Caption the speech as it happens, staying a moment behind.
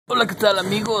Hola, ¿qué tal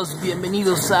amigos?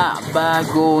 Bienvenidos a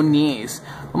Vagones.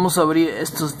 Vamos a abrir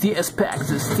estos 10 packs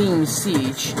de Steam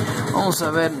Siege. Vamos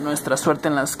a ver nuestra suerte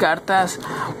en las cartas.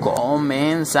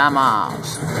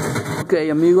 Comenzamos. Ok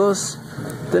amigos,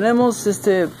 tenemos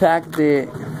este pack de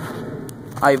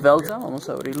Ivelta. Vamos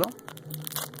a abrirlo.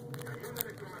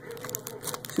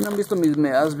 Si no han visto mis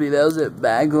videos de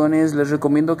Vagones, les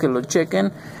recomiendo que lo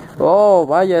chequen. Oh,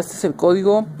 vaya, este es el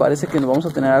código. Parece que nos vamos a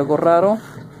tener algo raro.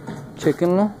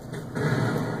 Chequenlo.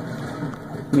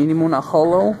 Mínimo una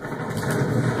hollow.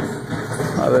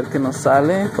 A ver qué nos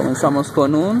sale. Comenzamos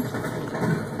con un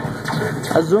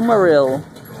Azumarill,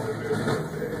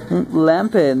 un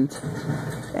Lampent,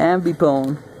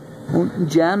 Ambipom, un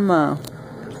Janma,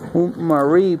 un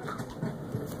Marip,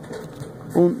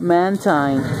 un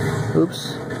Mantine,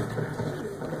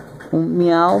 un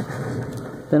Meowth.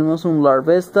 Tenemos un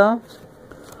Larvesta,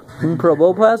 un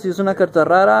Probopass y es una carta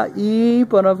rara. Y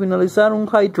para finalizar un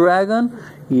Hydreigon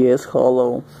y es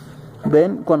hollow.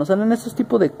 Ven, cuando salen estos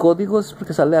tipos de códigos es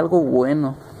porque sale algo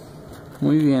bueno.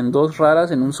 Muy bien, 2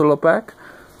 raras en un solo pack.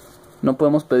 No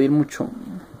podemos pedir mucho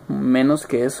menos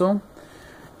que eso.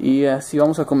 Y así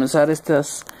vamos a comenzar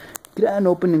estas gran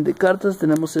opening de cartas.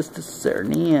 Tenemos estas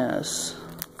Cernias.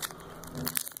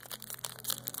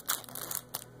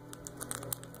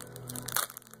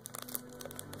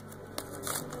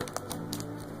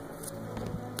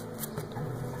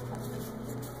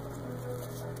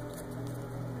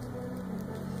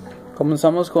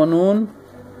 Comenzamos con un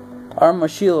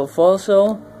Armashield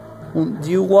Fossil, un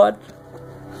Dewott,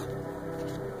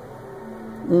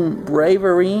 un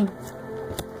Bravery,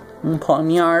 un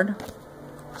Poniard,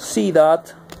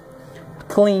 Seedot,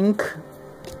 Clink,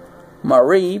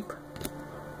 Marip,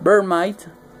 Burmite,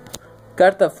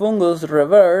 carta Fungus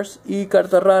Reverse y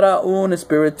carta rara un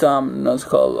Spiritomb no es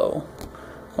hollow.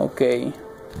 Ok,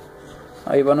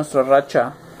 ahí va nuestra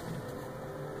racha.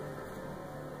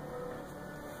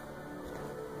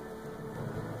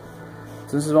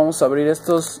 Entonces vamos a abrir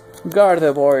estos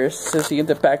Gardevoirs. El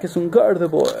siguiente pack es un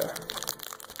Gardevoir.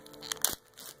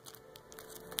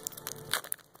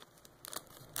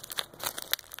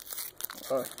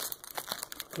 Ay,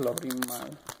 lo abrí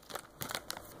mal.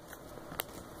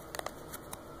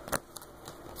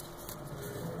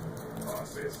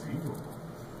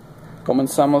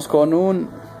 Comenzamos con un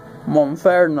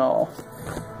Monferno,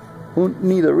 un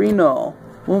Nidorino,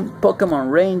 un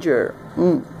Pokémon Ranger,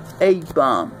 un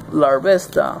Apom,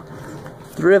 Larvesta,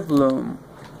 Drifloon,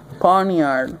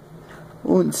 Poniard,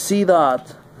 un Seedot,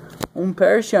 un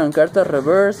Persian, carta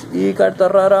reverse y carta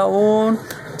rara un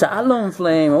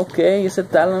Talonflame. Ok, ese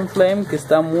Talonflame que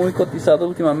está muy cotizado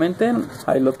últimamente,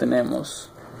 ahí lo tenemos.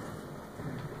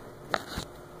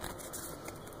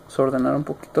 Vamos a ordenar un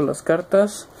poquito las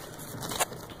cartas.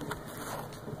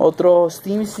 Otro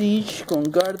Steam Siege con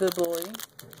Gardevoir.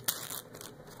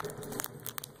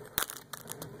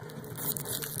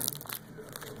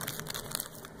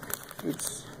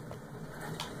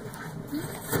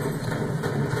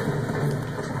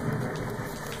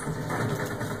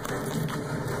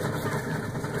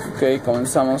 Ok,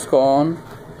 comenzamos con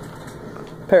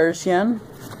Persian,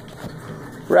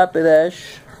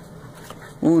 Rapidash,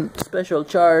 un Special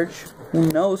Charge, un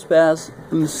Nosepass,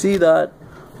 un Seedot,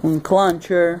 un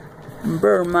Cluncher, un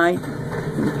Burmite,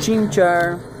 un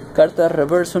Chimchar, carta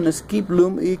reverse un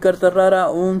Skiploom y carta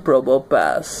rara un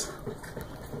Probopass.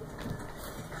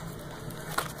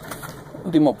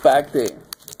 Último pack de...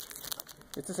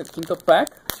 Este es el quinto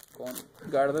pack con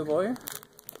Gardevoir.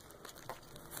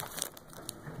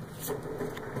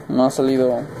 No ha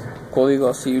salido código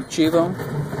así chido.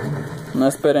 No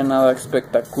esperen nada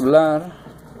espectacular.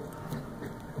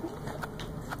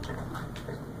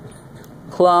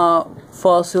 Claw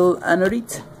Fossil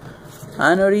Anorit,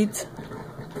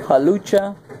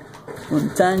 Halucha, un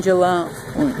Tangela,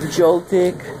 un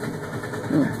Joltik,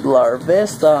 un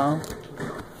Larvesta,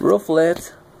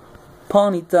 Rufflet,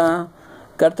 Ponyta,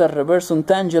 carta reverse un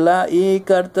Tangela y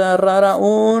carta rara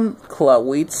un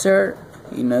Clawitzer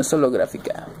y no es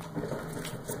holográfica.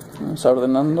 Vamos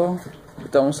ordenando.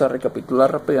 Ahorita vamos a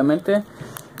recapitular rápidamente.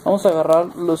 Vamos a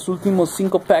agarrar los últimos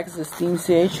 5 packs de Steam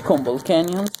Siege con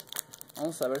Volcanions.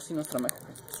 Vamos a ver si nuestra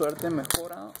suerte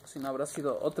mejora, si no habrá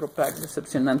sido otro pack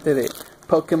decepcionante de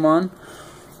Pokémon.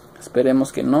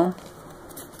 Esperemos que no.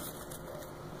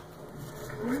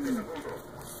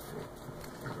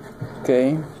 Ok,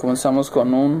 comenzamos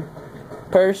con un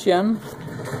Persian,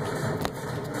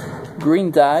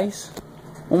 Green Dice,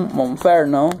 un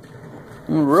Monferno,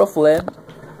 un Rufflet,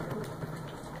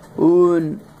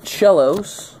 un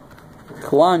Shellos,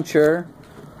 Cluncher,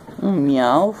 un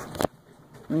Meowth,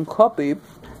 un Hoppip,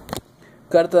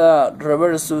 Carta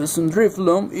reverso es un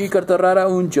Drifloom. Y carta rara,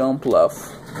 un Jumpluff.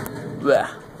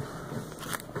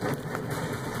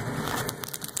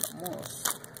 Vamos.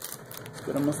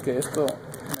 Esperemos que esto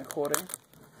mejore.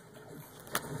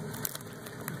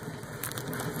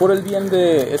 Por el bien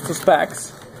de estos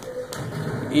packs.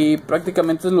 Y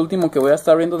prácticamente es lo último que voy a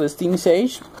estar viendo de Steam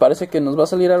Sage. Parece que nos va a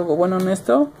salir algo bueno en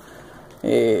esto.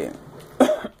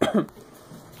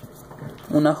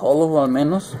 Una hollow al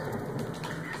menos.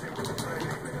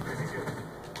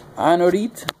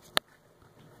 Anorit,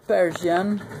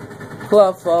 Persian,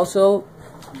 Club Fossil,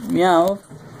 Meowth,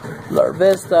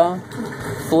 Larvesta,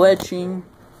 Fletching,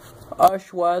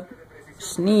 Ashwat,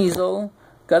 Sneasel,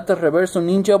 carta reverso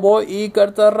Ninja Boy y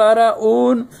carta rara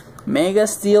un Mega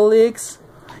Steelix.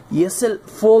 Y es el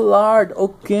full art,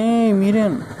 ok,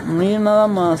 miren nada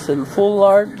más, el full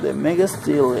art de Mega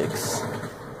Steelix.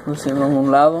 Lo hacemos a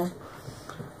un lado.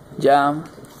 Ya,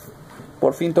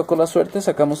 por fin tocó la suerte,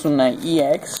 sacamos una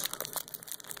EX.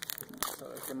 Vamos a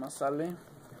ver qué más sale.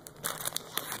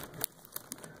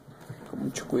 Con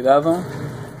mucho cuidado.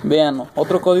 Vean,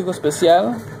 otro código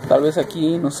especial. Tal vez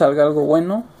aquí nos salga algo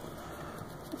bueno.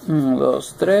 1,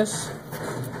 2, 3.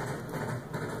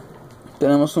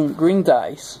 Tenemos un Green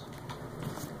Dice,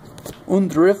 un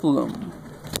Drifloom,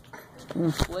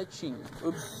 un Fletching,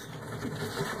 ups,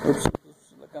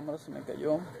 la cámara se me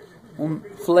cayó, un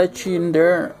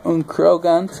Fletchinder, un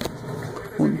Krogant,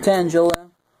 un Tangela,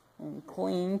 un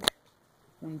Clink,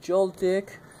 un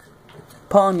Joltik,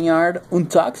 Ponyard, un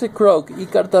Toxicroak y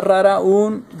carta rara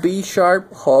un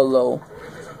B-Sharp Hollow.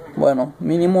 Bueno,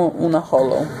 mínimo una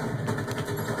Hollow.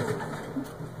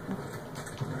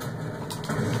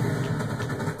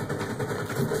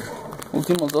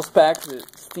 Últimos dos packs de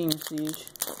Steam Siege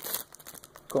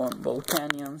con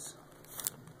Volcanions.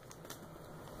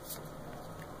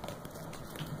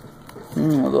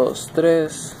 1, 2,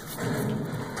 3.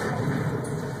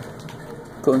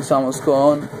 Comenzamos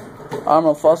con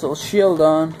Armor Fossil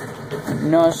Shieldon,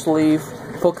 Nuzleaf,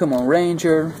 Pokémon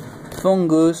Ranger,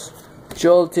 Fungus,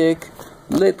 Joltik,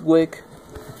 Litwick,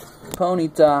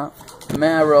 Ponyta,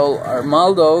 Marill,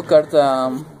 Armaldo,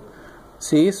 carta.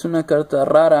 Sí, es una carta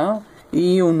rara.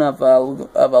 Y un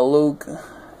Avaluk,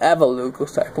 o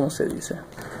sea, ¿cómo se dice?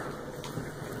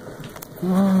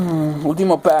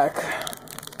 Último pack.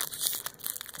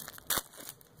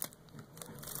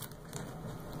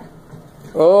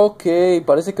 Ok,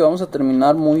 parece que vamos a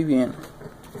terminar muy bien.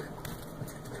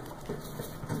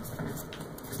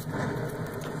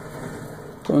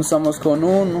 Comenzamos con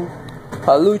un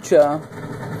Halucha,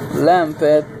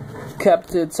 Lampet,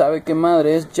 Capted, sabe qué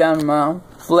madre es, Janma,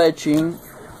 Fletching,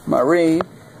 Marie,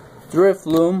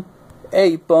 Drifloom,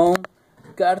 Apon,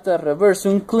 carta reverse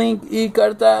un Clink y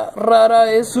carta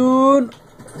rara es un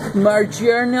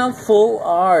Margiarnia Full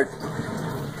Art.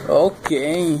 Ok,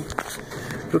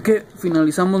 creo que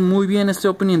finalizamos muy bien este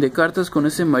opening de cartas con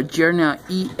ese Margiarnia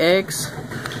EX.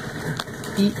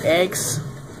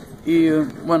 Y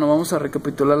bueno, vamos a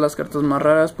recapitular las cartas más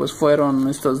raras, pues fueron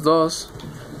estas dos.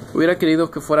 Hubiera querido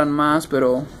que fueran más,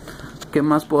 pero ¿qué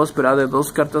más puedo esperar de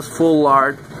dos cartas Full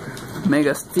Art?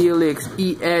 Mega Steelix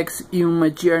EX y un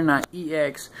Margiarnia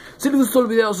EX. Si les gustó el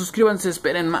video, suscríbanse,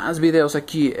 esperen más videos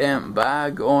aquí en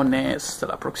Vagones. Hasta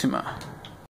la próxima.